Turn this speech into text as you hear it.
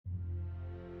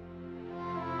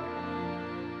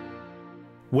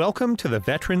Welcome to the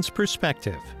Veterans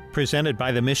Perspective, presented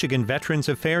by the Michigan Veterans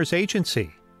Affairs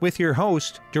Agency, with your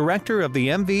host, Director of the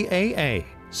MVAA,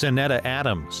 Zanetta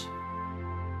Adams.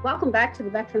 Welcome back to the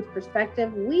Veterans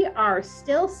Perspective. We are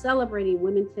still celebrating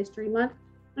Women's History Month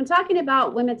and talking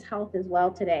about women's health as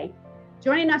well today.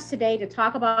 Joining us today to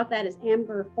talk about that is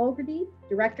Amber Fogarty,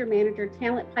 Director, Manager,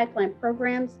 Talent Pipeline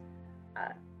Programs,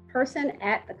 person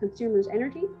at the Consumers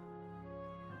Energy.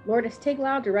 Lourdes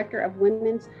Tiglau, Director of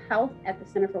Women's Health at the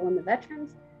Center for Women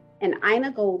Veterans, and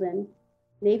Ina Golden,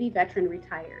 Navy veteran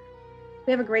retired.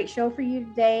 We have a great show for you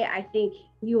today. I think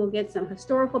you will get some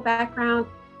historical background,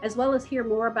 as well as hear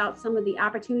more about some of the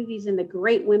opportunities and the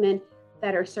great women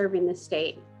that are serving the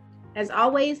state. As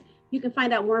always, you can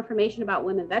find out more information about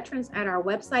women veterans at our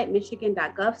website,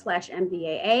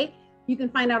 michigan.gov/MVAA. You can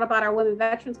find out about our Women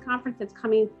Veterans Conference that's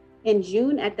coming in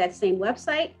June at that same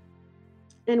website.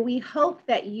 And we hope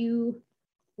that you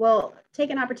will take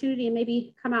an opportunity and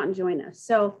maybe come out and join us.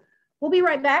 So we'll be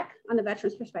right back on the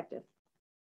Veterans Perspective.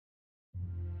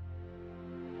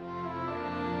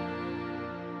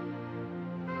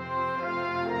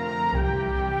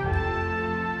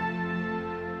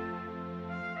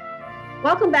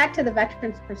 Welcome back to the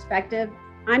Veterans Perspective.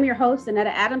 I'm your host, Zanetta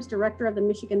Adams, Director of the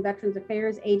Michigan Veterans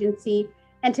Affairs Agency.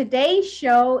 And today's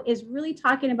show is really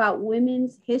talking about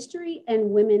women's history and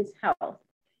women's health.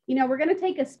 You know, we're going to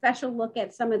take a special look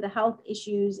at some of the health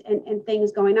issues and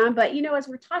things going on. But, you know, as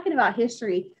we're talking about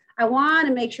history, I want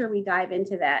to make sure we dive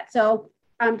into that. So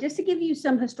just to give you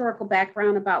some historical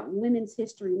background about Women's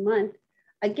History Month,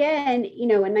 again, you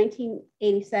know, in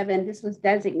 1987, this was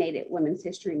designated Women's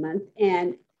History Month.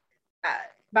 And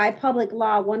by Public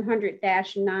Law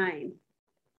 100-9.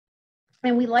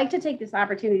 And we like to take this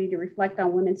opportunity to reflect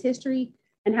on women's history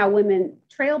and how women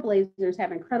trailblazers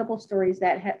have incredible stories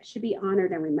that should be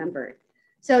honored and remembered.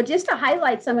 So just to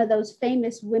highlight some of those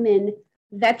famous women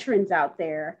veterans out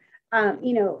there,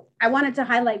 you know, I wanted to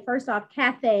highlight first off,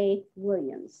 Cathay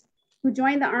Williams, who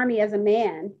joined the Army as a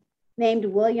man named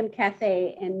William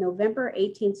Cathay in November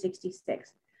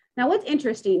 1866. Now, what's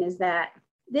interesting is that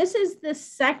this is the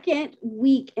second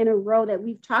week in a row that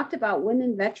we've talked about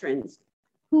women veterans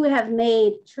who have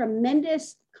made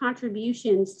tremendous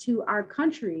contributions to our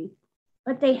country,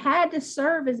 but they had to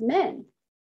serve as men.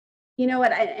 You know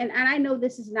what? And I know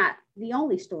this is not the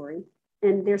only story,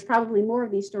 and there's probably more of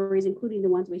these stories, including the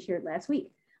ones we shared last week.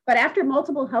 But after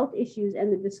multiple health issues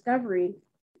and the discovery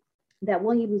that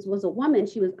Williams was a woman,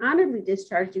 she was honorably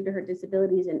discharged due to her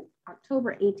disabilities in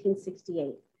October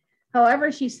 1868.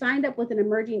 However, she signed up with an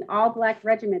emerging all-Black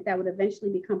regiment that would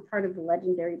eventually become part of the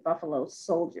legendary Buffalo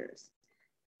Soldiers.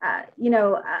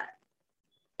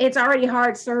 It's already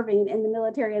hard serving in the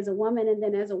military as a woman and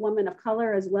then as a woman of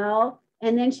color as well.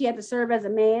 And then she had to serve as a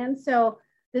man. So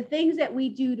the things that we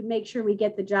do to make sure we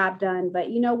get the job done. But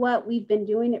you know what? We've been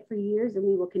doing it for years and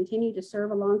we will continue to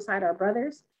serve alongside our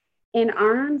brothers in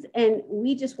arms. And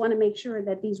we just want to make sure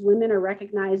that these women are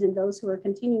recognized and those who are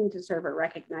continuing to serve are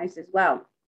recognized as well.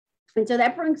 And so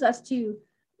that brings us to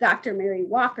Dr. Mary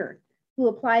Walker, who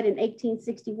applied in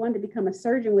 1861 to become a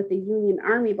surgeon with the Union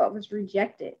Army, but was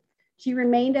rejected. She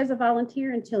remained as a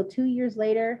volunteer until 2 years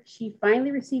later. She finally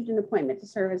received an appointment to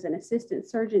serve as an assistant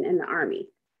surgeon in the Army.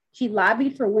 She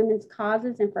lobbied for women's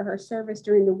causes, and for her service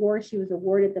during the war, she was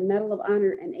awarded the Medal of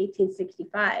Honor in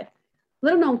 1865.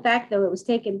 Little known fact, though, it was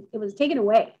taken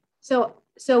away. So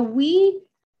we,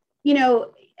 you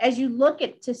know, as you look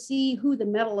at to see who the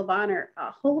Medal of Honor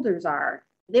holders are,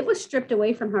 it was stripped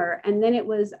away from her. And then it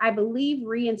was, I believe,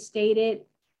 reinstated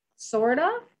sort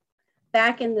of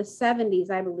back in the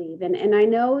 70s, I believe. And I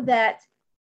know that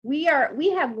we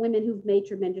have women who've made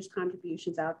tremendous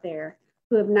contributions out there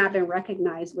who have not been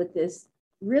recognized with this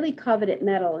really coveted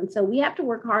medal. And so we have to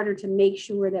work harder to make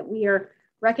sure that we are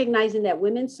recognizing that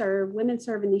women serve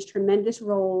in these tremendous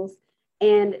roles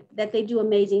and that they do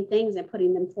amazing things and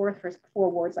putting them forth for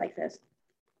awards like this.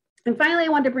 And finally, I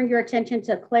want to bring your attention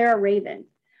to Clara Raven,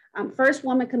 first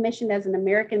woman commissioned as an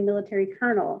American military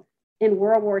colonel in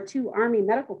World War II Army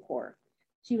Medical Corps.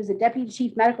 She was a deputy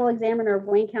chief medical examiner of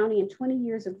Wayne County and 20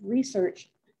 years of research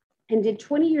on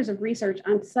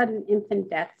sudden infant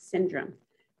death syndrome.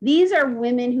 These are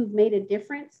women who've made a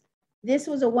difference. This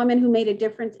was a woman who made a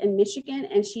difference in Michigan,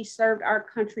 and she served our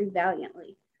country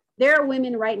valiantly. There are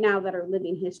women right now that are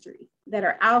living history, that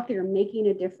are out there making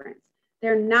a difference.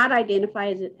 They're not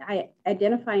identifying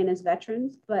as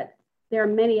veterans, but there are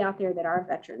many out there that are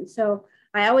veterans. So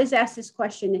I always ask this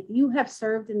question: if you have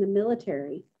served in the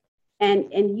military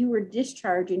and you were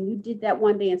discharged and you did that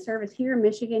one day in service here in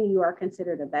Michigan, you are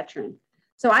considered a veteran.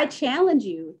 So I challenge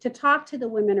you to talk to the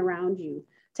women around you,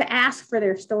 to ask for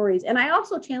their stories. And I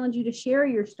also challenge you to share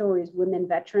your stories, women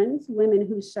veterans, women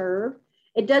who serve.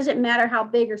 It doesn't matter how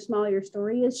big or small your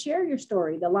story is, share your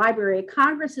story. The Library of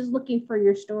Congress is looking for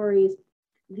your stories.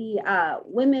 The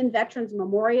Women Veterans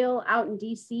Memorial out in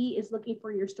DC is looking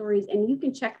for your stories, and you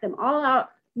can check them all out.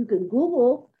 You can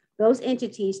Google those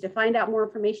entities to find out more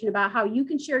information about how you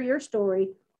can share your story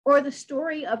or the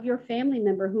story of your family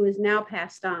member who is now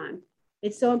passed on.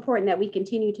 It's so important that we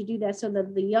continue to do that so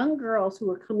that the young girls who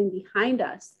are coming behind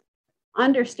us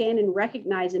understand and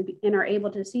recognize and are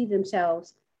able to see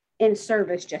themselves in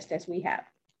service just as we have.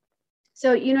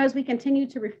 So, as we continue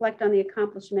to reflect on the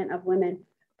accomplishment of women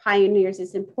pioneers,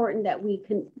 it's important that we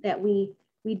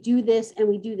do this, and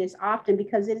we do this often,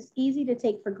 because it is easy to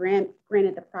take for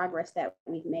granted the progress that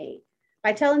we've made.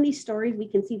 By telling these stories, we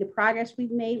can see the progress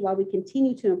we've made while we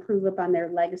continue to improve upon their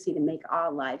legacy to make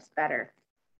all lives better.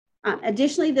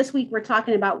 Additionally, this week we're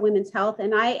talking about women's health,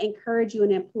 and I encourage you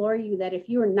and implore you that if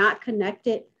you are not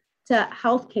connected to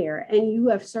healthcare and you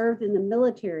have served in the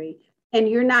military and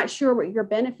you're not sure what your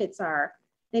benefits are,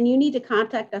 then you need to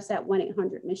contact us at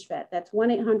 1-800-MISHVET. That's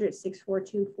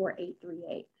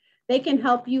 1-800-642-4838. They can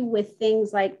help you with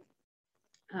things like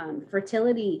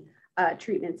fertility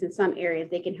treatments in some areas.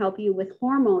 They can help you with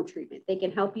hormone treatment. They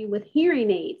can help you with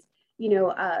hearing aids,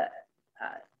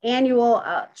 annual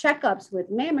checkups with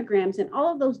mammograms and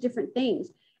all of those different things.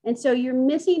 And so you're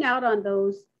missing out on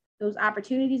those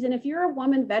opportunities. And if you're a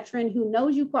woman veteran who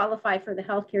knows you qualify for the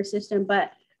healthcare system,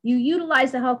 but you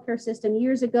utilized the healthcare system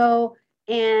years ago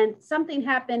and something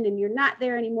happened and you're not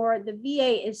there anymore, the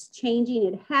VA is changing.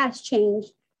 It has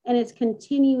changed, and it's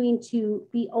continuing to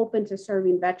be open to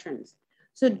serving veterans.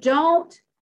 So don't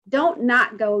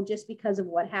not go just because of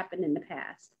what happened in the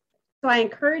past. So I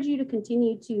encourage you to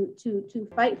continue to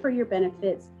fight for your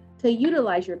benefits, to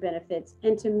utilize your benefits,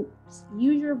 and to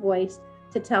use your voice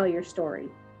to tell your story.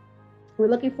 We're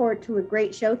looking forward to a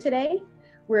great show today.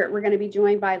 We're going to be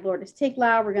joined by Lourdes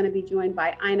Tiglau. We're going to be joined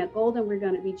by Ina Golden. We're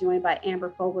going to be joined by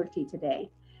Amber Fogarty today.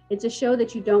 It's a show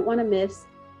that you don't want to miss,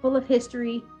 full of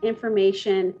history,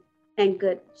 information, and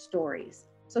good stories.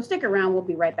 So stick around. We'll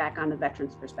be right back on The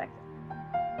Veterans Perspective.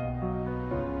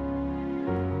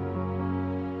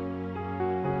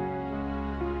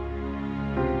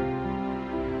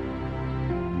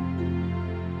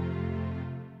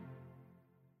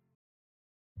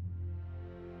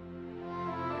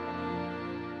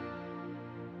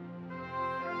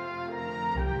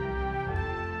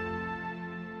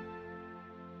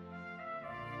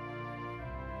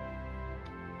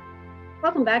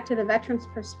 Welcome back to The Veterans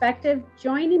Perspective.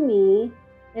 Joining me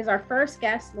is our first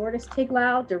guest, Lourdes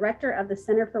Tiglau, Director of the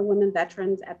Center for Women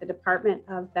Veterans at the Department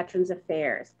of Veterans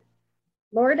Affairs.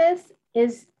 Lourdes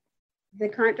is the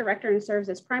current director and serves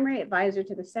as primary advisor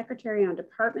to the Secretary on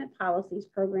department policies,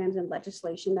 programs, and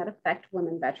legislation that affect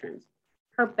women veterans.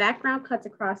 Her background cuts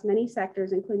across many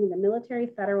sectors, including the military,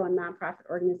 federal, and nonprofit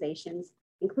organizations,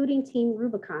 including Team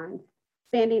Rubicon,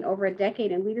 spanning over a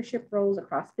decade in leadership roles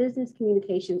across business,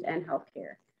 communications, and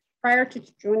healthcare. Prior to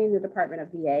joining the Department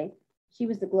of VA, she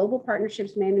was the Global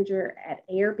Partnerships Manager at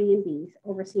Airbnb,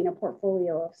 overseeing a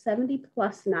portfolio of 70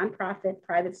 plus nonprofit,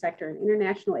 private sector, and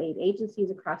international aid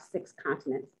agencies across 6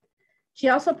 continents. She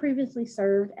also previously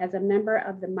served as a member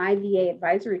of the MyVA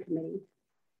Advisory Committee,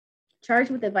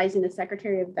 charged with advising the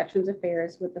Secretary of Veterans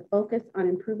Affairs with the focus on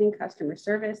improving customer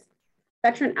service,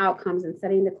 veteran outcomes, and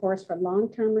setting the course for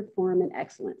long-term reform and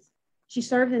excellence. She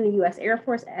served in the U.S. Air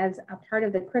Force as a part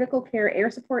of the Critical Care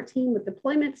Air Support Team with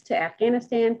deployments to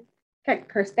Afghanistan,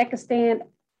 Kyrgyzstan,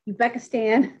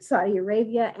 Uzbekistan, Saudi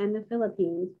Arabia, and the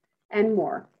Philippines, and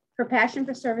more. Her passion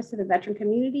for service to the veteran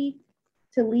community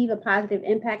to leave a positive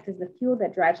impact is the fuel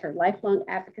that drives her lifelong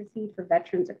advocacy for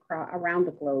veterans around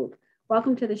the globe.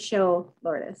 Welcome to the show,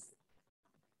 Lourdes.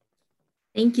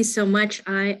 Thank you so much.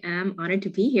 I am honored to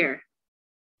be here.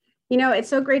 It's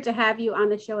so great to have you on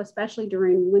the show, especially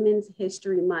during Women's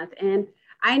History Month. And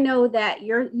I know that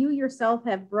you yourself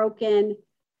have broken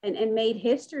and made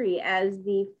history as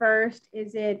the first,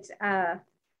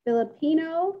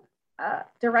 Filipino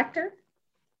director?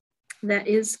 That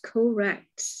is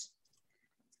correct.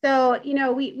 So,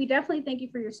 we definitely thank you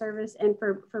for your service and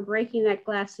for breaking that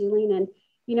glass ceiling. And,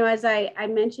 as I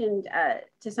mentioned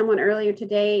to someone earlier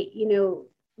today,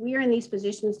 we are in these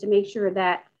positions to make sure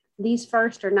that these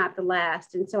first are not the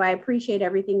last. And so I appreciate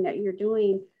everything that you're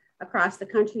doing across the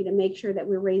country to make sure that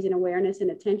we're raising awareness and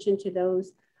attention to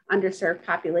those underserved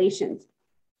populations.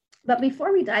 But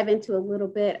before we dive into a little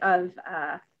bit of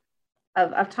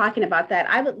talking about that,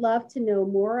 I would love to know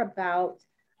more about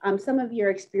some of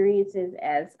your experiences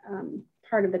as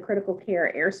part of the Critical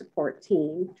Care Air Support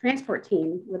Team, transport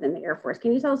team within the Air Force.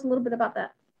 Can you tell us a little bit about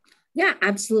that? Yeah,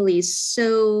 absolutely.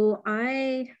 So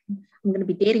I'm going to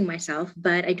be dating myself,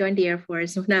 but I joined the Air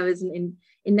Force when I was in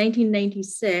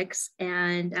 1996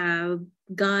 and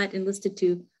got enlisted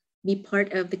to be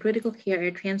part of the critical care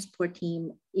air transport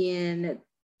team in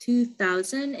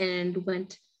 2000 and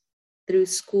went through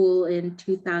school in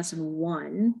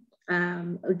 2001,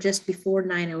 just before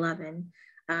 9/11.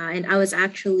 And I was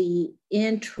actually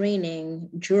in training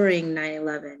during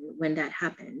 9/11 when that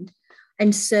happened.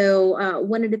 And so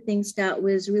one of the things that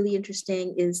was really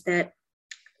interesting is that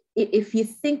if you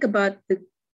think about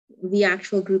the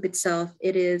actual group itself,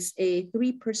 it is a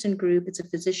 3-person group. It's a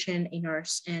physician, a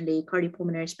nurse, and a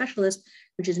cardiopulmonary specialist,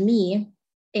 which is me.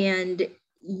 And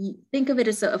think of it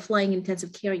as a flying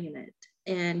intensive care unit.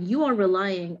 And you are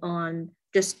relying on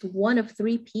just one of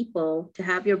 3 people to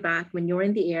have your back when you're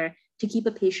in the air to keep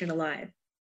a patient alive.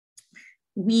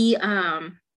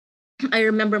 I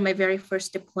remember my very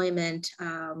first deployment.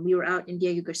 We were out in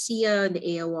Diego Garcia in the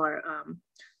AOR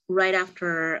right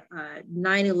after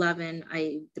 9/11.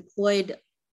 I deployed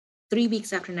 3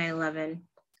 weeks after 9/11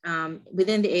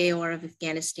 within the AOR of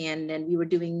Afghanistan, and we were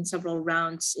doing several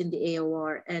rounds in the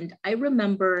AOR. And I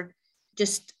remember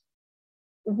just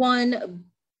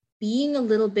being a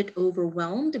little bit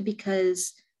overwhelmed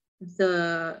because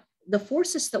the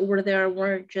forces that were there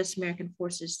weren't just American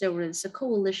forces. There was a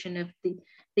coalition of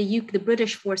the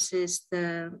British forces,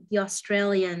 the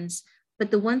Australians. But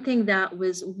the one thing that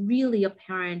was really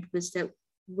apparent was that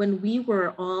when we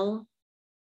were all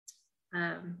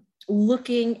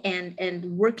looking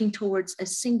and working towards a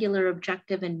singular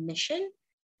objective and mission,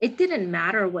 it didn't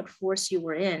matter what force you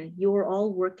were in. You were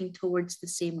all working towards the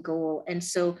same goal. And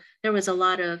so there was a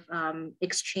lot of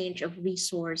exchange of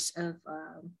resource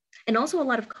and also a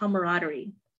lot of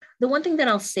camaraderie. The one thing that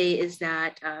I'll say is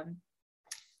that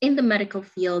in the medical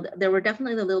field, there were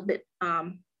definitely a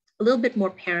little bit more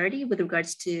parity with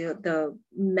regards to the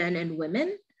men and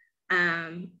women.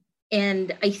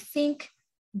 And I think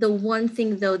the one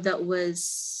thing though that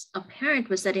was apparent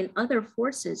was that in other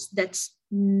forces, that's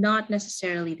not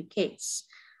necessarily the case.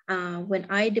 When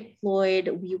I deployed,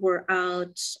 we were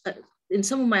out in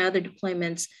some of my other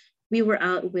deployments, we were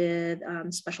out with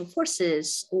special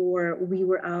forces, or we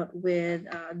were out with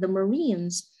the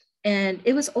Marines. And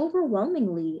it was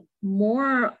overwhelmingly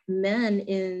more men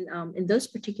in those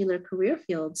particular career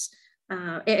fields.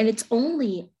 And it's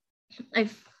only,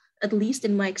 at least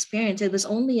in my experience, it was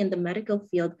only in the medical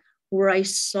field where I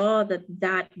saw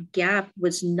that gap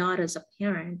was not as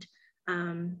apparent.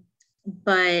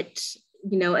 But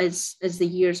as the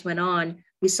years went on,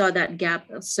 we saw that gap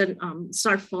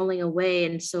start falling away,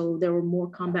 and so there were more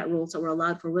combat roles that were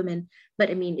allowed for women. But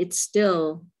I mean, it's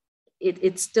still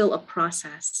a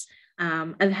process.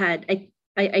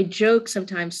 I joke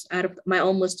sometimes, out of my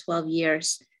almost 12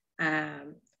 years,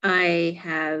 I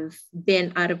have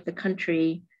been out of the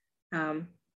country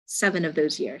 7 of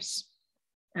those years,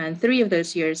 and 3 of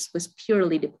those years was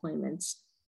purely deployments.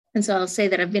 And so I'll say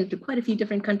that I've been to quite a few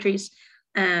different countries,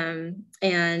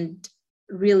 and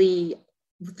really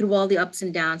through all the ups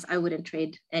and downs, I wouldn't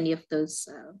trade any of those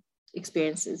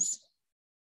experiences.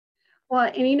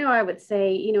 Well, and I would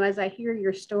say, as I hear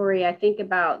your story, I think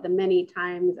about the many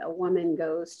times a woman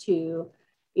goes to,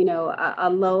 a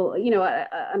low,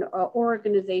 an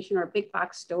organization or a big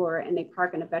box store, and they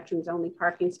park in a veterans only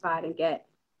parking spot and get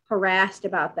harassed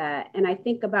about that. And I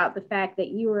think about the fact that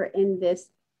you were in this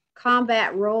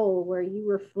combat role where you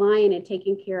were flying and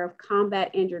taking care of combat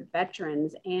injured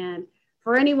veterans. And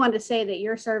for anyone to say that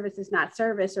your service is not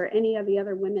service, or any of the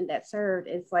other women that served,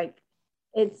 it's like,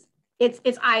 it's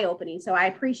eye-opening. So I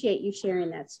appreciate you sharing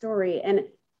that story. And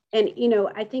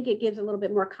I think it gives a little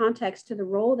bit more context to the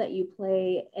role that you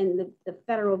play in the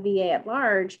federal VA at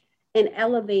large in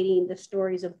elevating the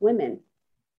stories of women.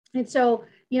 And so,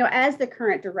 as the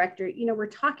current director, we're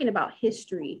talking about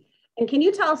history. And can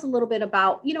you tell us a little bit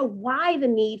about, why the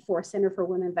need for a Center for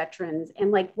Women Veterans,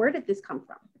 and where did this come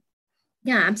from?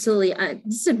 Yeah, absolutely.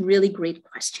 This is a really great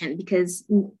question, because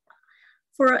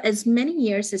for as many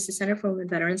years as the Center for Women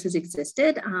Veterans has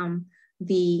existed,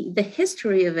 the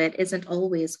history of it isn't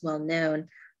always well known.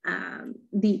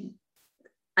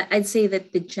 I'd say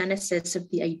that the genesis of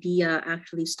the idea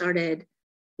actually started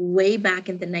way back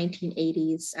in the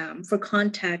 1980s. For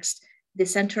context, the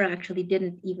center actually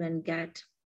didn't even get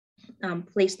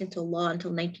placed into law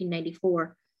until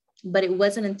 1994, but it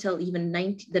wasn't until even the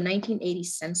 1980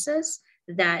 census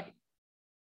that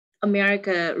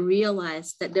America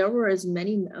realized that there were as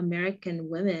many American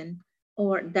women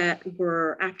or that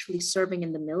were actually serving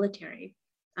in the military.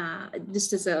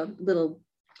 Just as a little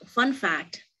fun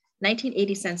fact,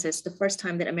 1980 census, the first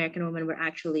time that American women were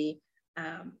actually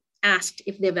asked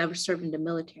if they've ever served in the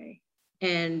military,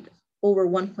 and over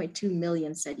 1.2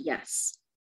 million said yes.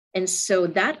 And so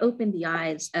that opened the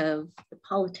eyes of the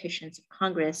politicians, of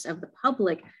Congress, of the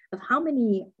public, of how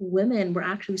many women were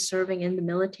actually serving in the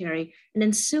military. And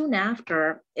then soon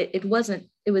after, it was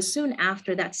soon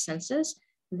after that census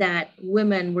that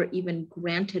women were even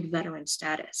granted veteran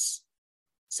status.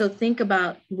 So think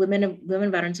about women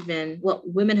veterans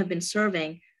women have been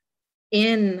serving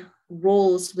in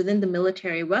roles within the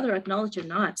military, whether acknowledged or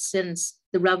not, since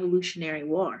the Revolutionary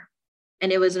War.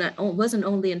 And it wasn't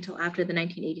only until after the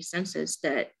 1980 census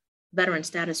that veteran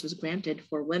status was granted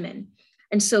for women.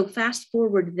 And so fast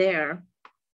forward there,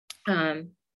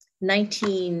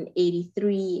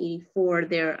 1983, 84,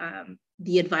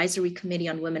 the Advisory Committee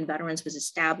on Women Veterans was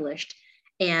established.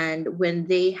 And when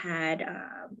they had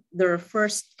their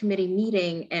first committee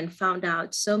meeting and found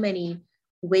out so many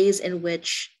ways in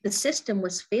which the system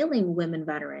was failing women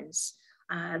veterans,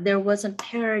 there wasn't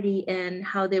parity in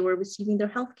how they were receiving their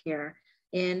health care,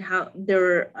 and how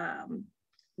their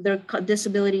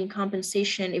disability and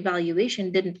compensation evaluation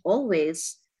didn't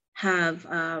always have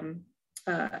an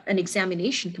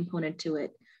examination component to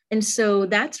it. And so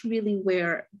that's really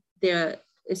where the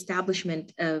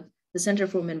establishment of the Center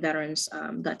for Women Veterans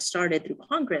got started through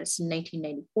Congress in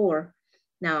 1994.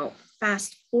 Now,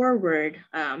 fast forward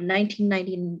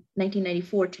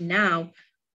 1994 to now,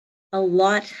 a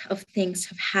lot of things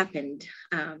have happened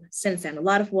since then. A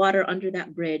lot of water under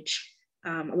that bridge.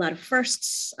 A lot of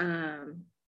firsts, a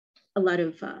lot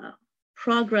of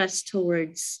progress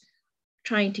towards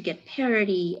trying to get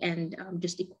parity and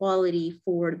just equality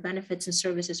for the benefits and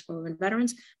services for women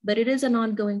veterans, but it is an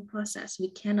ongoing process.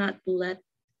 We cannot let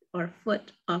our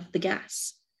foot off the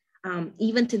gas.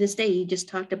 Even to this day, you just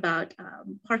talked about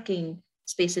parking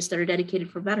spaces that are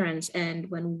dedicated for veterans, and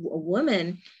when a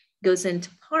woman goes into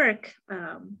park,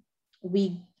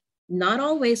 we, not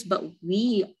always, but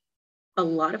we, a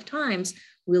lot of times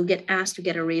we'll get asked to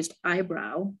get a raised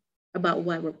eyebrow about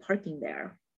why we're parking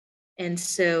there. And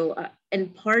so,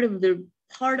 and part of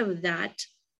that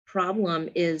problem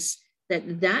is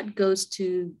that goes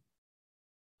to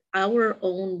our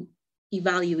own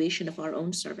evaluation of our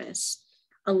own service.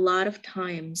 A lot of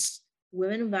times,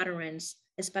 women veterans,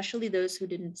 especially those who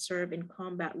didn't serve in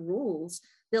combat roles,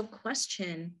 they'll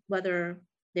question whether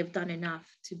they've done enough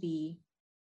to be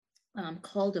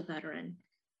called a veteran.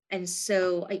 And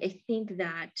so I think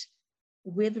that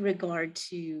with regard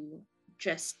to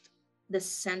just the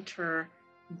center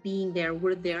being there,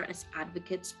 we're there as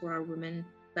advocates for our women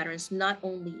veterans, not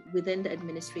only within the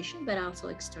administration, but also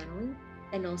externally,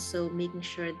 and also making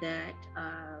sure that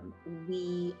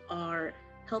we are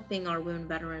helping our women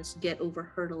veterans get over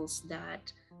hurdles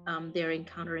that they're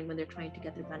encountering when they're trying to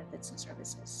get their benefits and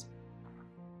services.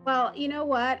 Well, you know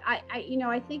what?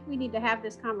 I think we need to have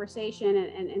this conversation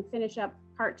and finish up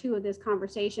part 2 of this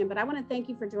conversation. But I want to thank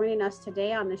you for joining us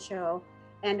today on the show,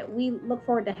 and we look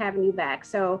forward to having you back.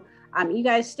 So you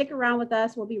guys stick around with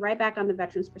us. We'll be right back on the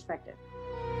Veterans Perspective.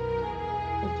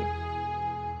 Thank you.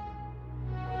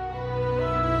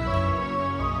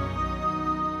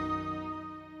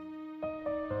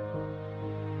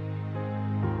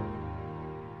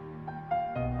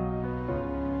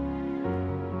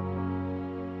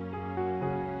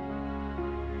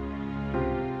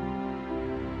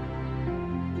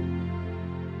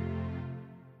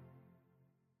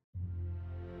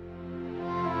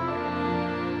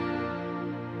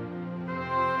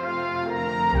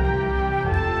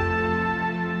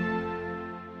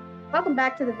 Welcome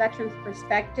back to the Veterans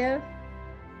Perspective.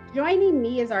 Joining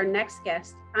me is our next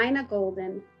guest, Ina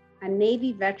Golden, a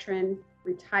Navy veteran,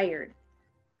 retired.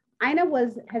 Ina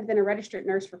has been a registered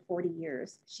nurse for 40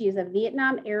 years. She is a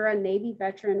Vietnam-era Navy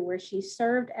veteran where she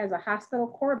served as a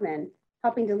hospital corpsman,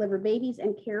 helping deliver babies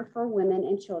and care for women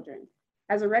and children.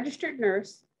 As a registered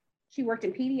nurse, she worked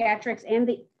in pediatrics and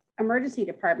the emergency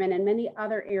department and many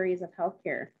other areas of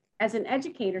healthcare. As an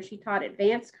educator, she taught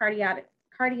advanced cardiac,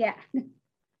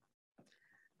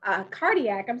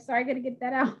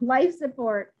 life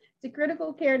support to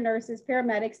critical care nurses,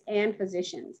 paramedics, and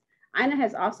physicians. Ina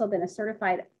has also been a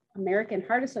certified American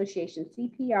Heart Association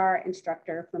CPR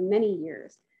instructor for many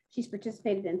years. She's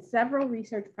participated in several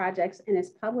research projects and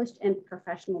is published in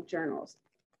professional journals.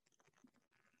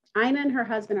 Ina and her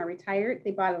husband are retired. They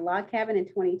bought a log cabin in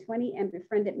 2020 and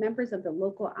befriended members of the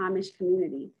local Amish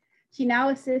community. She now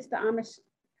assists the Amish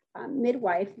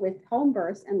midwife with home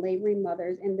births and laboring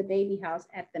mothers in the baby house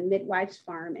at the Midwife's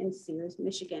Farm in Sears,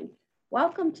 Michigan.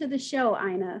 Welcome to the show,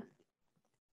 Ina.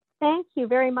 Thank you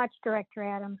very much, Director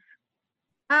Adams.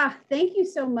 Thank you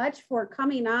so much for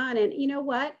coming on. And you know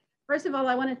what? First of all,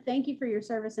 I want to thank you for your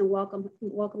service and welcome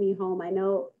you home. I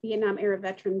know Vietnam era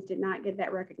veterans did not get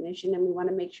that recognition, and we want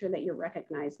to make sure that you're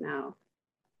recognized now.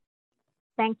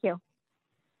 Thank you.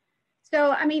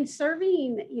 So, I mean,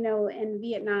 serving, in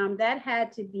Vietnam, that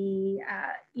had to be,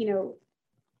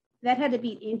 that had to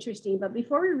be interesting. But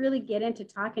before we really get into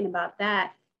talking about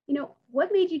that,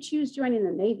 what made you choose joining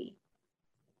the Navy?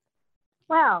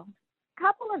 Well, a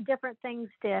couple of different things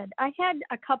did. I had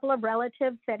a couple of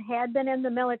relatives that had been in the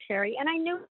military, and I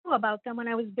knew about them when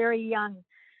I was very young.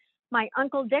 My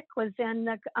Uncle Dick was in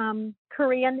the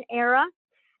Korean era,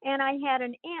 and I had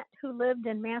an aunt who lived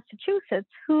in Massachusetts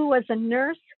who was a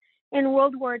nurse in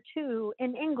World War II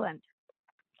in England.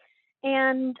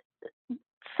 And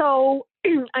so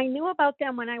I knew about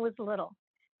them when I was little.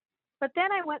 But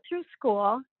then I went through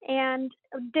school and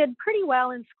did pretty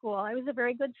well in school. I was a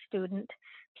very good student,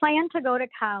 planned to go to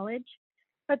college.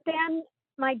 But then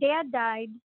my dad died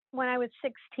when I was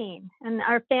 16, and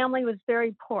our family was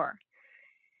very poor.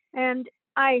 And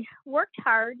I worked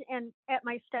hard and at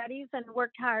my studies and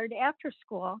worked hard after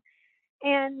school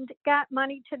and got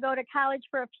money to go to college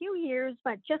for a few years,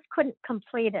 but just couldn't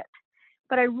complete it.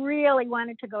 But I really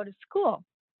wanted to go to school.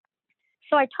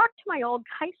 So I talked to my old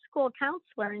high school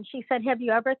counselor, and she said, have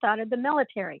you ever thought of the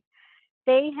military?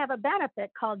 They have a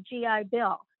benefit called GI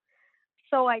Bill.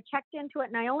 So I checked into it,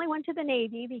 and I only went to the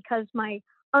Navy because my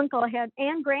uncle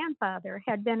and grandfather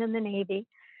had been in the Navy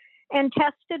and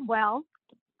tested well,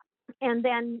 and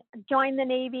then joined the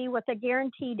Navy with a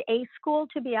guaranteed A school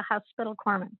to be a hospital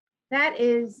corpsman. That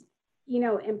is,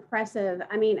 impressive.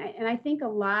 I mean, and I think a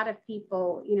lot of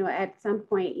people, at some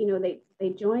point, they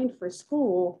joined for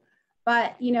school,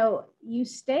 but, you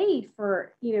stayed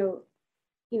for,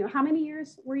 how many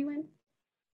years were you in?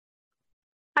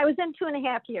 I was in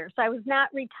 2.5 years. I was not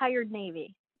retired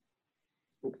Navy.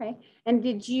 Okay. And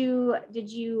did you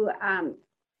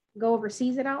go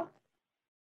overseas at all?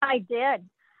 I did.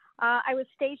 I was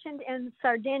stationed in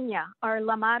Sardinia, or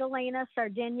La Maddalena,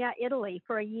 Sardinia, Italy,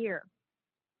 for a year.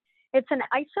 It's an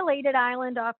isolated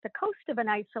island off the coast of an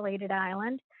isolated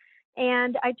island.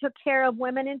 And I took care of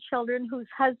women and children whose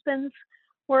husbands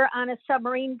were on a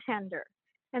submarine tender.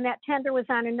 And that tender was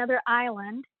on another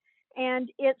island.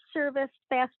 And it serviced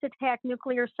fast attack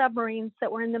nuclear submarines that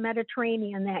were in the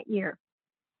Mediterranean that year.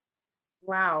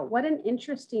 Wow, what an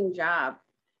interesting job.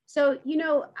 So,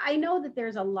 I know that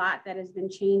there's a lot that has been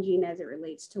changing as it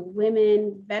relates to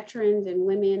women, veterans, and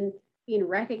women being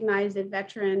recognized as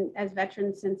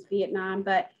veterans since Vietnam.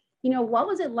 But, what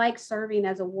was it like serving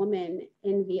as a woman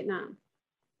in Vietnam?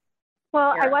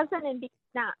 Well, I wasn't in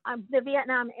Vietnam, the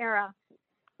Vietnam era.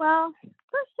 Well,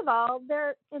 first of all,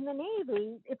 there in the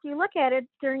Navy, if you look at it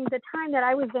during the time that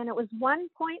I was in, it was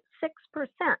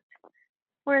 1.6%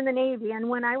 were in the Navy. And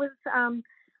when I was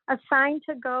assigned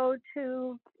to go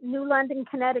to New London,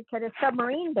 Connecticut, a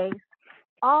submarine base,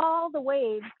 all the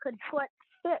waves could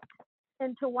fit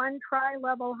into one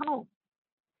tri-level home.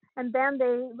 And then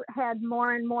they had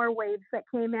more and more waves that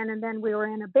came in, and then we were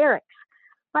in a barracks.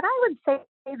 But I would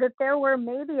say that there were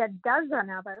maybe a dozen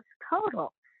of us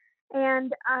total.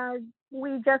 And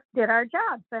we just did our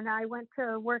jobs. And I went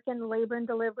to work in labor and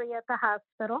delivery at the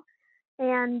hospital.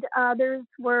 And others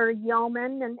were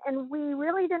yeomen. And we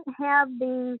really didn't have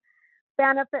the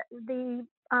benefit, the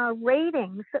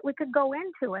ratings that we could go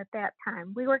into at that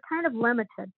time. We were kind of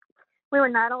limited. We were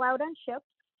not allowed on ships.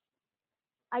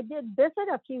 I did visit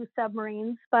a few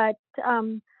submarines, but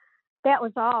that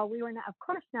was all. We were, of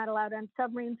course, not allowed on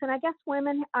submarines. And I guess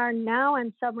women are now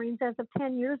on submarines as of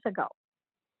 10 years ago.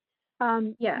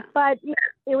 But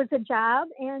it was a job,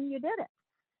 and you did it.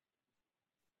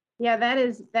 Yeah, that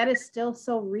is still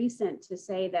so recent to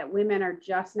say that women are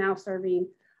just now serving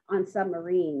on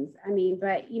submarines. I mean,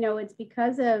 but it's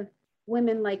because of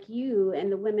women like you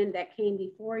and the women that came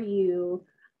before you,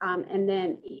 and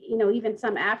then even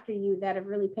some after you that have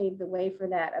really paved the way for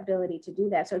that ability to do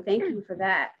that. So thank you for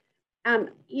that. In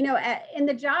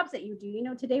the jobs that you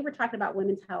do, today we're talking about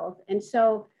women's health, and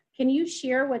so can you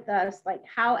share with us like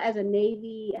how, as a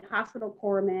Navy hospital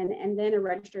corpsman and then a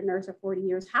registered nurse of 40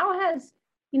 years, how has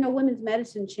women's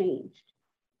medicine changed?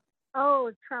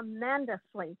 Oh,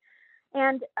 tremendously.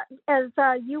 And as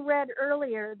you read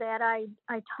earlier that I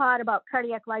taught about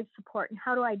cardiac life support and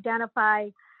how to identify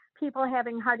people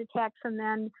having heart attacks and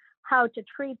then how to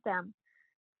treat them.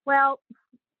 Well,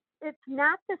 it's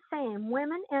not the same.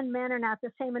 Women and men are not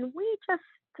the same. And we just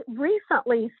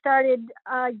recently started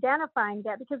identifying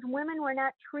that because women were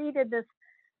not treated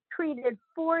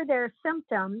for their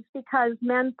symptoms because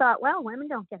men thought, well, women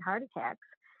don't get heart attacks.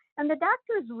 And the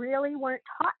doctors really weren't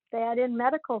taught that in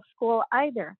medical school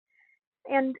either.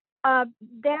 And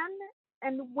then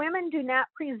women do not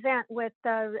present with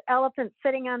the elephant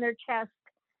sitting on their chest,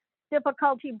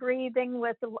 difficulty breathing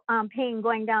with pain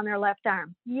going down their left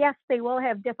arm. Yes, they will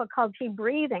have difficulty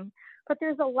breathing, but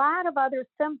there's a lot of other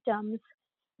symptoms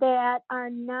that are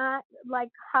not like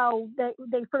how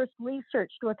they first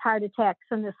researched with heart attacks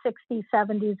in the 60s,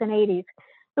 70s, and 80s.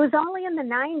 It was only in the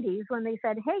 90s when they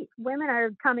said, hey, women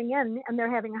are coming in and they're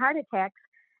having heart attacks,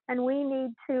 and we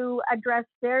need to address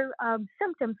their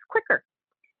symptoms quicker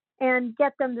and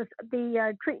get them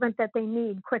the treatment that they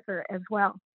need quicker as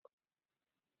well.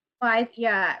 Well,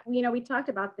 we talked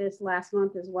about this last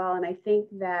month as well. And I think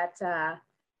that,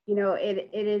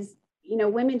 it is,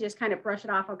 women just kind of brush it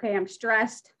off. Okay, I'm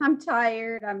stressed, I'm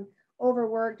tired, I'm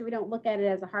overworked. We don't look at it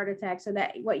as a heart attack. So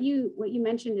that what you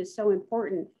mentioned is so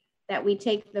important, that we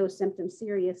take those symptoms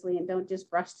seriously and don't just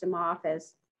brush them off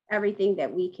as everything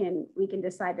that we can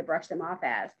decide to brush them off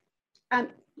as.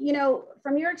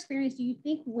 From your experience, do you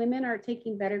think women are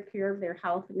taking better care of their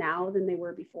health now than they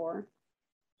were before?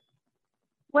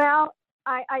 Well,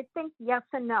 I think yes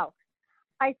and no.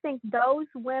 I think those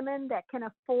women that can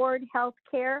afford health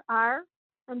care are,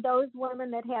 and those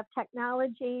women that have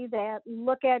technology, that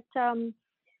look at,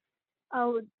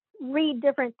 read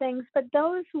different things, but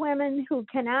those women who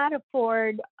cannot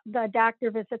afford the doctor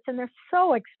visits, and they're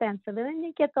so expensive, and then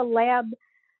you get the lab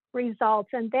results,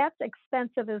 and that's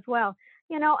expensive as well.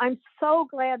 I'm so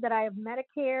glad that I have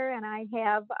Medicare and I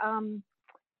have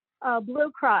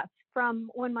Blue Cross from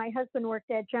when my husband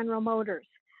worked at General Motors,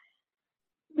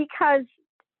 because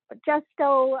just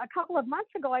a couple of months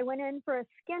ago, I went in for a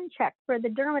skin check for the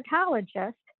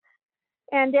dermatologist,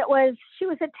 and she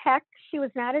was a tech, she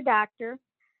was not a doctor.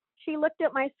 She looked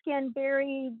at my skin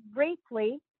very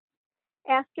briefly,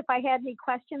 asked if I had any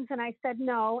questions, and I said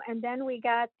no, and then we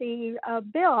got the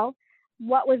bill,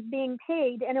 what was being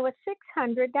paid, and it was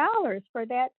 $600 for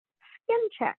that skin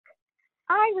check.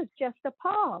 I was just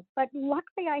appalled, but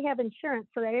luckily I have insurance,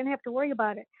 so I didn't have to worry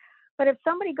about it. But if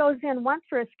somebody goes in once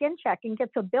for a skin check and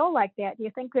gets a bill like that, do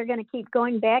you think they're going to keep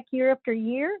going back year after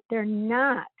year? They're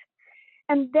not.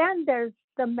 And then there's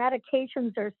the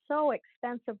medications are so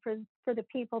expensive for the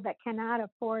people that cannot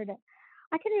afford it.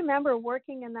 I can remember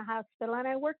working in the hospital, and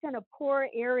I worked in a poor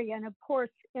area, and of course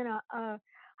in a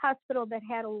hospital that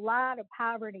had a lot of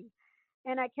poverty.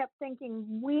 And I kept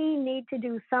thinking, we need to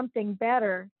do something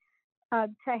better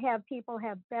to have people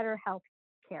have better health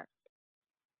care.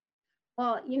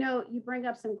 Well, you bring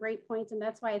up some great points, and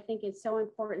that's why I think it's so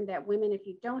important that women, if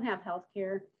you don't have health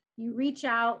care, you reach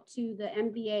out to the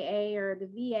MVAA or the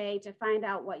VA to find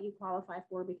out what you qualify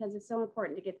for, because it's so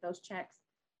important to get those checks.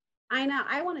 Ina,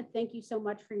 I want to thank you so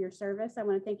much for your service. I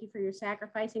want to thank you for your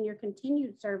sacrifice and your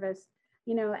continued service,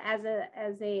 as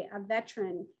a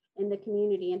veteran in the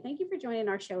community. And thank you for joining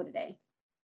our show today.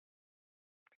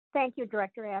 Thank you,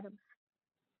 Director Adams.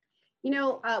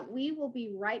 We will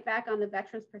be right back on the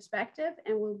Veterans Perspective,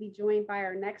 and we'll be joined by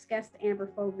our next guest, Amber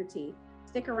Fogarty.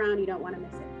 Stick around, you don't want to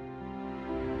miss it.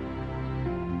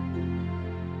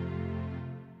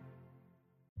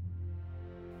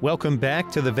 Welcome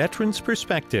back to the Veterans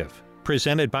Perspective,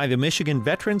 presented by the Michigan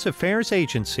Veterans Affairs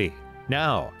Agency.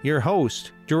 Now, your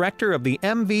host, Director of the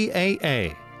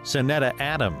MVAA, Zanetta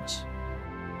Adams.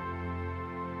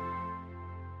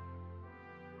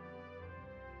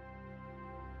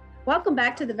 Welcome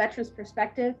back to the Veterans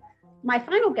Perspective. My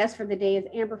final guest for the day is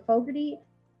Amber Fogarty,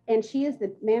 and she is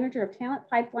the Manager of Talent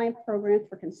Pipeline Programs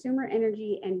for Consumer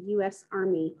Energy and U.S.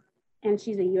 Army, and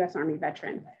she's a U.S. Army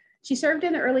veteran. She served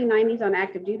in the early 90s on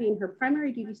active duty, and her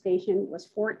primary duty station was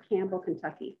Fort Campbell,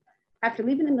 Kentucky. After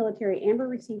leaving the military, Amber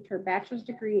received her bachelor's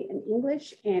degree in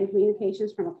English and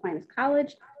Communications from Aquinas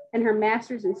College and her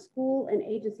master's in School and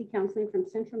Agency Counseling from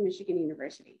Central Michigan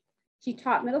University. She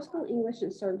taught middle school English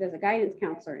and served as a guidance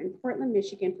counselor in Portland,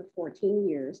 Michigan for 14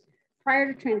 years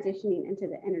prior to transitioning into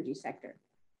the energy sector.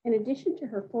 In addition to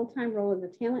her full-time role as a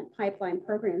Talent Pipeline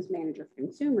Programs Manager for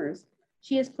Consumers,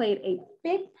 she has played a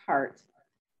big part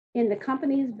in the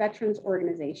company's veterans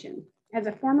organization. As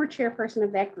a former chairperson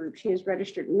of that group, she has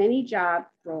registered many job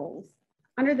roles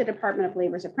under the Department of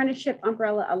Labor's apprenticeship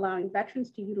umbrella, allowing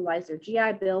veterans to utilize their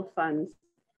GI Bill funds,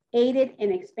 aided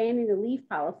in expanding the leave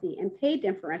policy and pay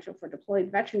differential for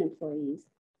deployed veteran employees,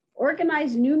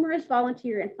 organized numerous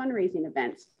volunteer and fundraising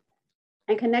events,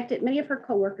 and connected many of her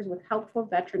coworkers with helpful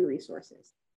veteran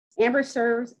resources. Amber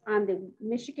serves on the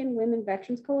Michigan Women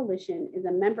Veterans Coalition, is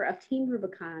a member of Team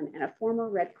Rubicon, and a former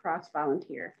Red Cross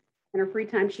volunteer. In her free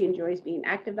time, she enjoys being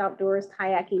active outdoors,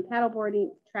 kayaking,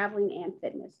 paddleboarding, traveling, and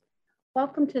fitness.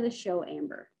 Welcome to the show,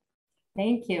 Amber.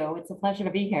 Thank you. It's a pleasure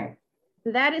to be here.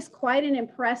 That is quite an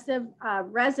impressive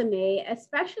resume,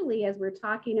 especially as we're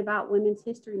talking about Women's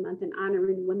History Month and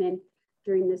honoring women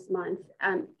during this month.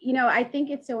 I think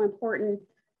it's so important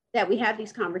that we have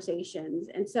these conversations.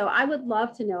 And so I would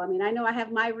love to know, I know I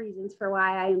have my reasons for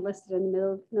why I enlisted in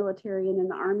the military and in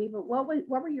the Army, but what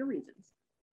were your reasons?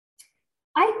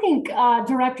 I think,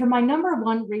 Director, my number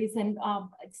one reason,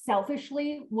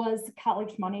 selfishly, was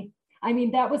college money.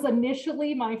 That was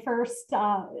initially my first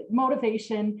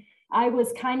motivation. I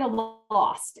was kind of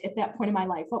lost at that point in my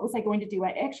life. What was I going to do?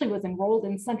 I actually was enrolled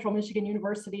in Central Michigan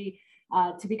University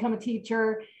to become a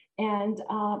teacher. And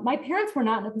my parents were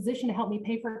not in a position to help me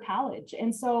pay for college.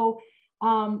 And so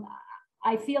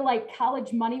I feel like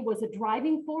college money was a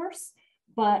driving force.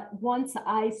 But once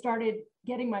I started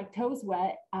getting my toes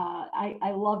wet,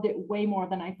 I loved it way more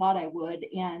than I thought I would.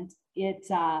 And it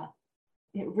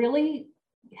really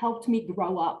helped me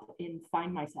grow up and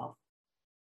find myself.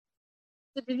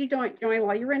 So did you join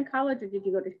while you were in college, or did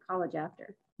you go to college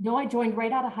after? No, I joined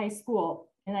right out of high school,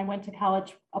 and I went to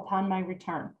college upon my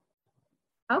return.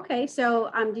 Okay, so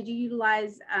did you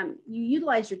utilize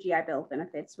your GI Bill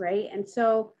benefits, right? And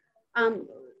so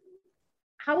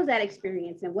how was that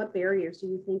experience, and what barriers do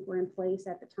you think were in place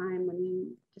at the time when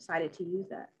you decided to use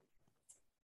that?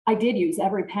 I did use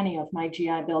every penny of my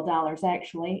GI Bill dollars,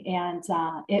 actually, and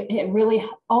it really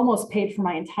almost paid for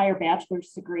my entire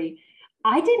bachelor's degree.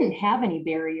 I didn't have any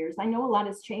barriers. I know a lot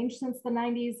has changed since the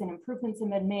 90s and improvements have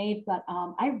been made, but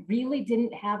I really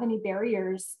didn't have any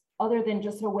barriers other than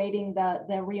just awaiting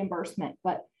the reimbursement.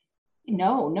 But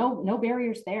no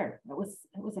barriers there. It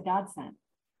was a godsend.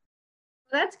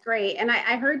 That's great. And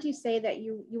I heard you say that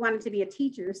you wanted to be a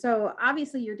teacher. So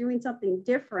obviously you're doing something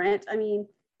different.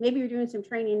 Maybe you're doing some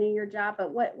training in your job,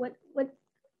 but what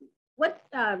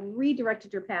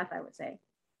redirected your path, I would say?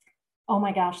 Oh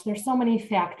my gosh, there's so many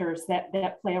factors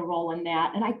that play a role in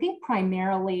that. And I think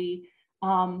primarily,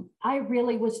 I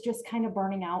really was just kind of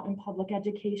burning out in public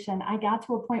education. I got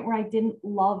to a point where I didn't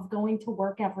love going to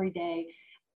work every day.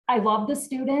 I loved the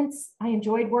students. I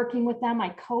enjoyed working with them. I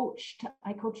coached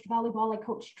volleyball, I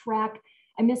coached track.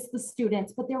 I missed the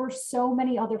students, but there were so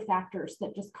many other factors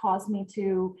that just caused me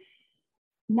to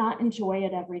not enjoy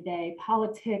it every day.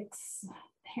 Politics,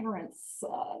 parents,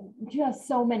 just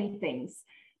so many things.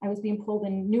 I was being pulled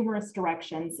in numerous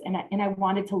directions, and I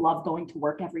wanted to love going to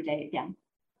work every day again.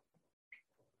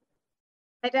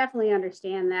 I definitely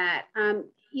understand that. And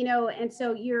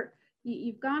so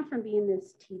you've gone from being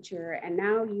this teacher, and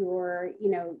now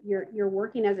you're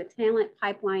working as a talent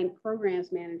pipeline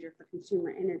programs manager for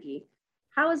consumer energy.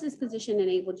 How has this position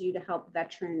enabled you to help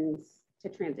veterans to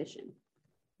transition?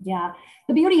 Yeah,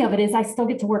 the beauty of it is I still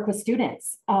get to work with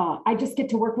students. I just get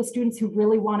to work with students who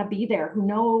really want to be there, who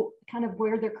know kind of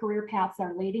where their career paths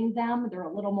are leading them. They're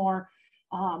a little more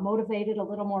motivated, a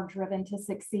little more driven to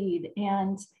succeed.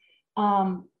 And,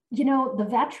 the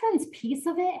veterans piece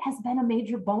of it has been a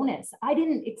major bonus. I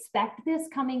didn't expect this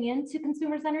coming into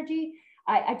Consumers Energy.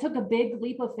 I took a big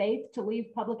leap of faith to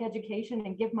leave public education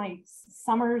and give my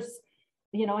summers,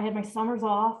 I had my summers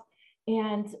off.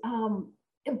 And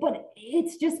but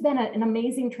it's just been an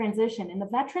amazing transition. And the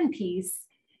veteran piece,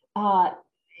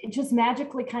 it just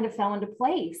magically kind of fell into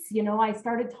place. I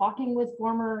started talking with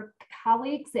former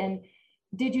colleagues, and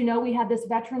did you know we had this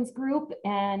veterans group,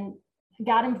 and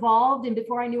got involved. And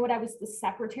before I knew it, I was the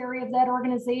secretary of that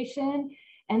organization.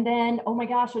 And then, oh my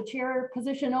gosh, a chair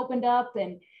position opened up.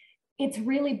 And it's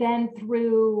really been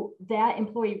through that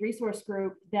employee resource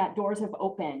group that doors have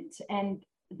opened. And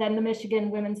then the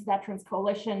Michigan Women's Veterans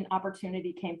Coalition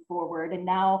opportunity came forward, and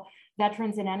now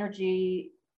Veterans in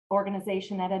Energy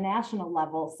organization at a national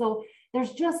level. So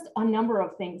there's just a number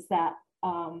of things that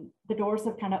the doors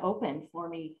have kind of opened for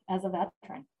me as a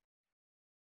veteran.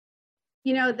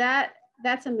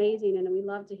 That's amazing. And we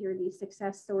love to hear these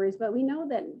success stories, but we know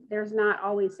that there's not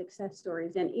always success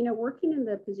stories. And, working in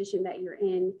the position that you're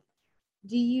in,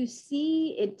 do you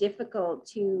see it difficult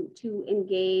to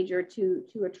engage or to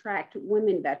attract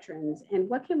women veterans? And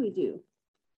what can we do?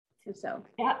 If so.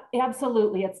 Yeah,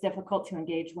 absolutely. It's difficult to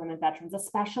engage women veterans,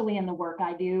 especially in the work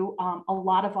I do. A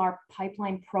lot of our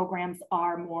pipeline programs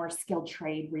are more skilled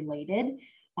trade related,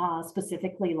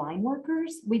 specifically line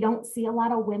workers. We don't see a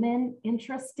lot of women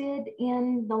interested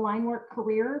in the line work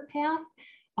career path.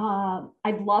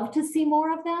 I'd love to see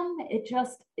more of them. It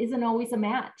just isn't always a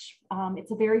match.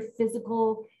 It's a very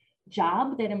physical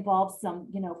job that involves some,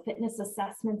 fitness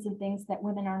assessments and things that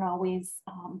women aren't always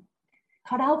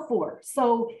cut out for.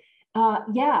 So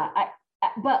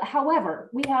but however,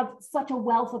 we have such a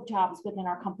wealth of jobs within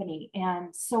our company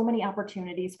and so many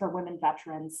opportunities for women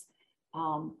veterans.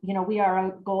 We are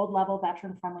a gold level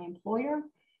veteran friendly employer.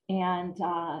 And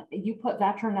you put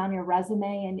veteran on your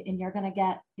resume, and you're gonna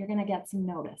get some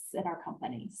notice at our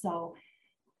company. So,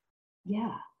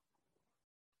 yeah.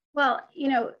 Well,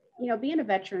 being a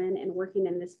veteran and working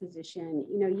in this position,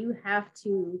 you have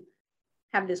to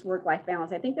have this work-life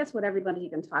balance. I think that's what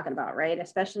everybody's been talking about, right?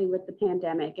 Especially with the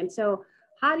pandemic. And so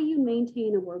how do you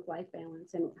maintain a work-life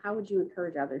balance, and how would you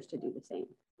encourage others to do the same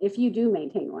if you do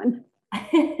maintain one?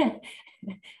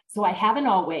 So I haven't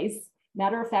always.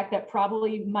 Matter of fact, that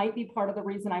probably might be part of the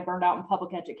reason I burned out in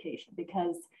public education,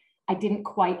 because I didn't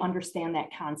quite understand that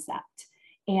concept.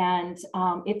 And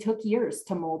it took years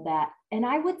to mold that. And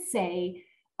I would say,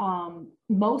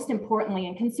 most importantly,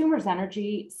 and Consumers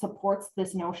Energy supports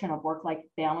this notion of work-life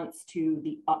balance to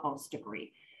the utmost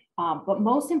degree. But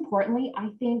most importantly, I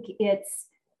think it's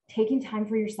taking time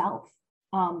for yourself.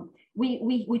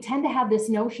 We tend to have this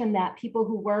notion that people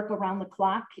who work around the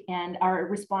clock and are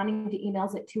responding to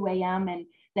emails at 2 a.m. and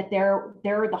that they're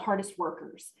the hardest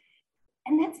workers.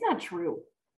 And that's not true.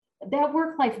 That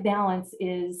work-life balance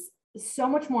is so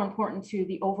much more important to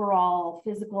the overall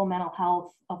physical, mental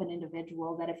health of an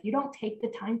individual, that if you don't take the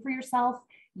time for yourself,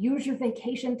 use your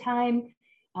vacation time,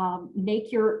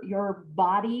 make your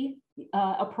body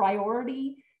a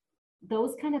priority,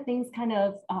 those kind of things kind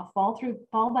of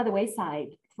fall by the wayside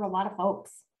for a lot of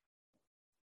folks.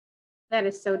 That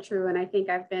is so true. And I think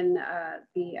I've been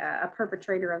a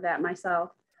perpetrator of that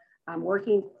myself,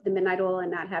 working the midnight oil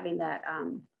and not having that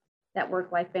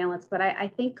work-life balance. But I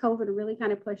think COVID really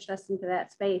kind of pushed us into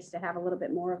that space to have a little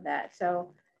bit more of that.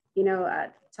 So,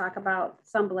 talk about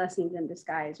some blessings in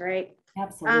disguise, right?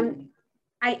 Absolutely.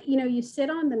 You sit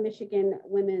on the Michigan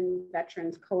Women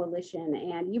Veterans Coalition,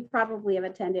 and you probably have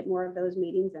attended more of those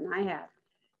meetings than I have.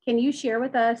 Can you share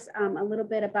with us a little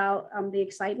bit about the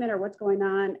excitement or what's going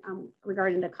on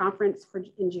regarding the conference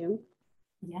in June?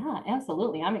 Yeah,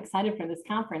 absolutely. I'm excited for this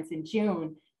conference in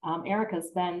June.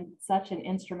 Erica's been such an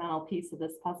instrumental piece of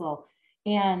this puzzle.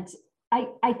 And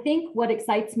I think what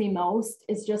excites me most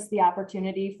is just the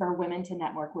opportunity for women to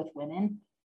network with women.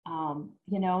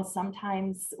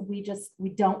 Sometimes we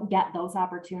don't get those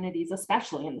opportunities,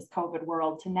 especially in this COVID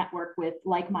world, to network with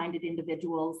like-minded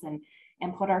individuals and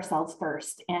put ourselves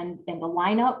first. And the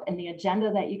lineup and the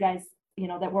agenda that you guys,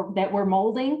 that we're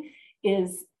molding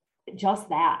is just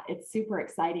that. It's super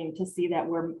exciting to see that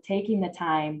we're taking the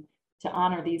time to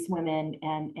honor these women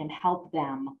and help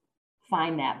them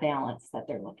find that balance that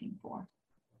they're looking for.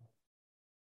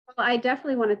 Well, I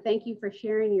definitely want to thank you for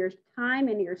sharing your time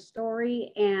and your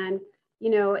story. And,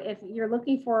 if you're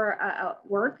looking for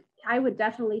work, I would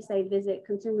definitely say visit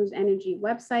Consumers Energy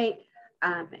website.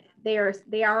 They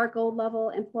are a gold level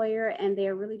employer, and they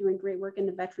are really doing great work in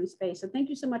the veteran space. So thank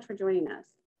you so much for joining us.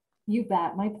 You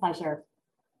bet, my pleasure.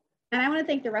 And I want to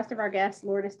thank the rest of our guests,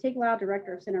 Lourdes Tiglau,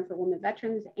 Director of Center for Women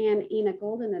Veterans, and Ina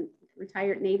Golden, a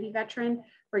retired Navy veteran,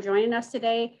 for joining us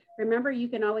today. Remember, you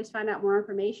can always find out more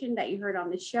information that you heard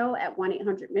on this show at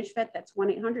 1-800-MICHVET. That's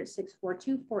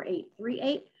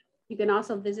 1-800-642-4838. You can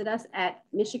also visit us at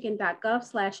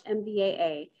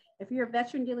michigan.gov/MVAA. If you're a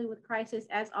veteran dealing with crisis,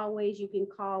 as always, you can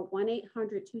call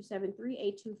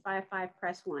 1-800-273-8255,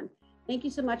 press 1. Thank you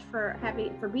so much for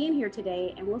being here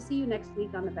today, and we'll see you next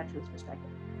week on The Veterans Perspective.